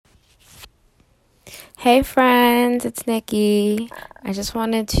Hey friends, it's Nikki. I just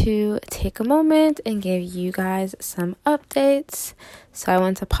wanted to take a moment and give you guys some updates. So I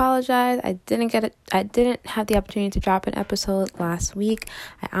want to apologize. I didn't have the opportunity to drop an episode last week.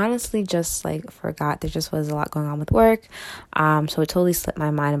 I honestly just forgot. There just was a lot going on with work. So it totally slipped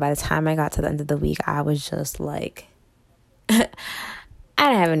my mind, and by the time I got to the end of the week, I was just like I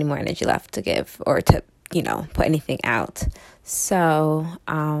didn't have any more energy left to give or to put anything out. So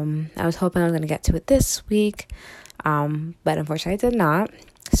I was hoping I was going to get to it this week, but unfortunately I did not.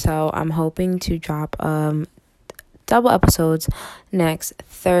 So I'm hoping to drop double episodes next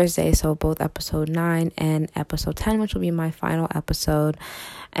Thursday, so both episode 9 and episode 10, which will be my final episode.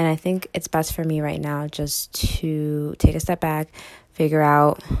 And I think it's best for me right now just to take a step back, figure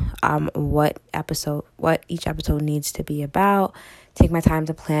out what each episode needs to be about, take my time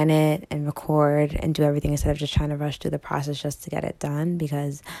to plan it and record and do everything instead of just trying to rush through the process just to get it done,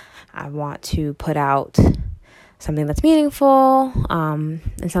 because I want to put out something that's meaningful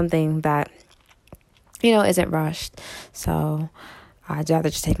and something that isn't rushed. So I'd rather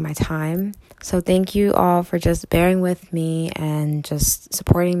just take my time. So thank you all for just bearing with me and just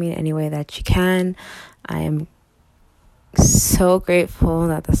supporting me in any way that you can. I am so grateful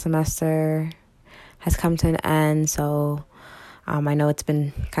that the semester has come to an end. So I know it's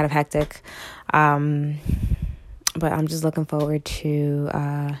been kind of hectic, but I'm just looking forward to,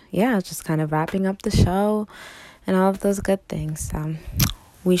 just kind of wrapping up the show and all of those good things.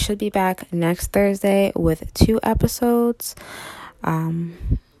 We should be back next Thursday with 2 episodes.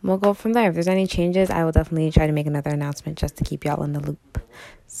 We'll go from there. If there's any changes, I will definitely try to make another announcement just to keep y'all in the loop.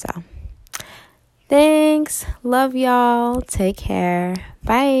 So, thanks. Love y'all. Take care.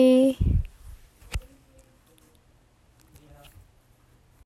 Bye.